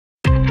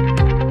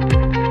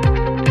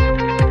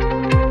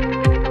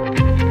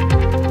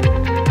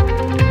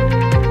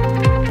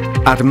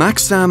At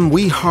Maxam,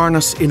 we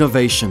harness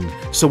innovation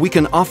so we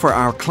can offer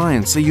our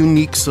clients a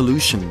unique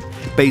solution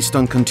based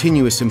on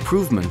continuous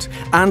improvement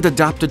and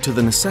adapted to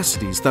the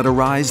necessities that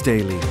arise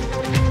daily.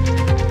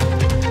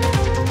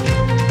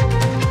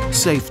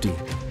 Safety,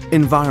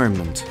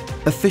 environment,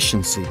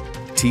 efficiency,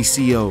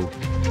 TCO.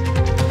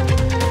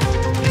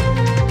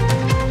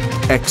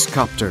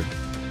 X-COPTER,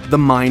 the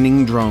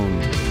mining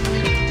drone.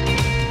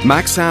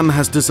 Maxam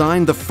has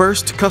designed the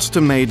first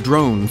custom-made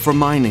drone for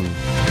mining.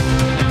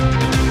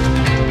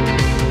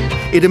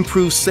 It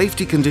improves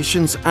safety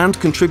conditions and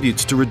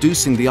contributes to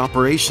reducing the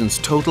operation's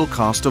total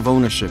cost of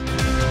ownership.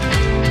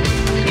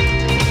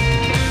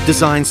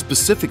 Designed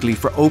specifically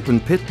for open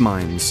pit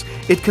mines,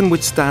 it can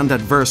withstand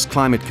adverse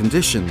climate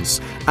conditions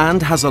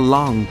and has a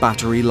long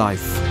battery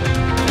life.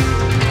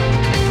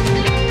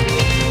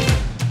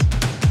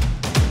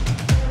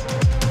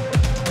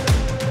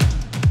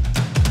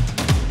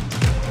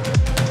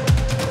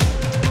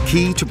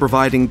 Key to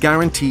providing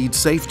guaranteed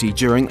safety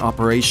during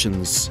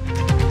operations.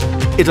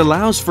 It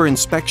allows for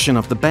inspection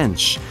of the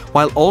bench,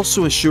 while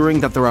also assuring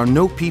that there are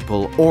no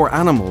people or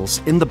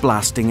animals in the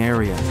blasting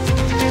area.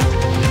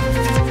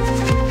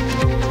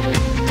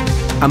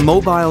 A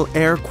mobile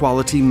air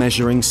quality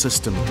measuring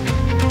system.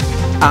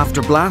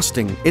 After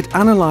blasting, it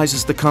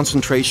analyzes the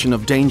concentration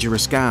of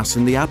dangerous gas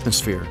in the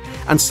atmosphere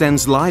and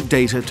sends live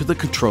data to the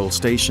control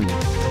station.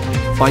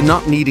 By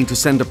not needing to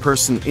send a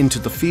person into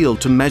the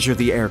field to measure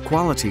the air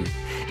quality,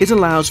 it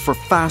allows for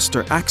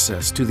faster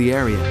access to the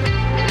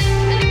area.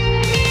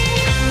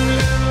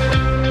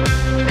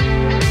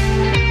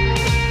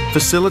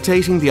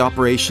 Facilitating the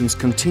operation's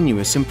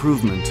continuous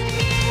improvement.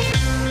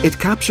 It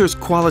captures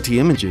quality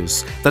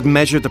images that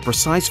measure the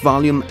precise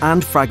volume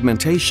and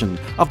fragmentation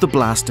of the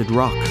blasted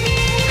rock.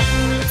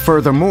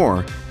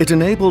 Furthermore, it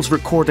enables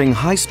recording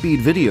high-speed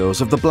videos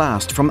of the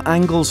blast from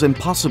angles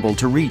impossible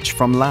to reach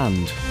from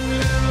land.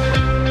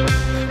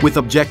 With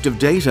objective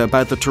data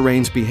about the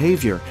terrain's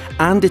behavior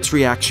and its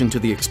reaction to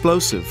the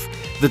explosive,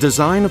 the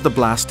design of the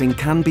blasting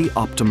can be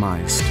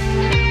optimized.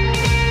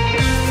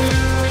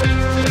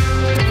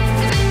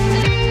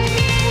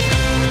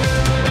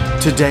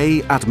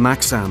 Today at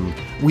Maxam,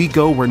 we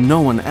go where no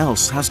one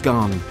else has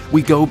gone.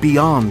 We go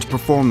beyond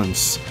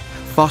performance,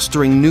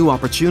 fostering new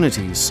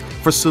opportunities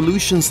for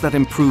solutions that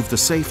improve the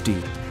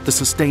safety, the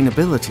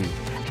sustainability,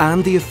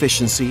 and the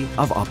efficiency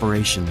of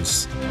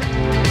operations.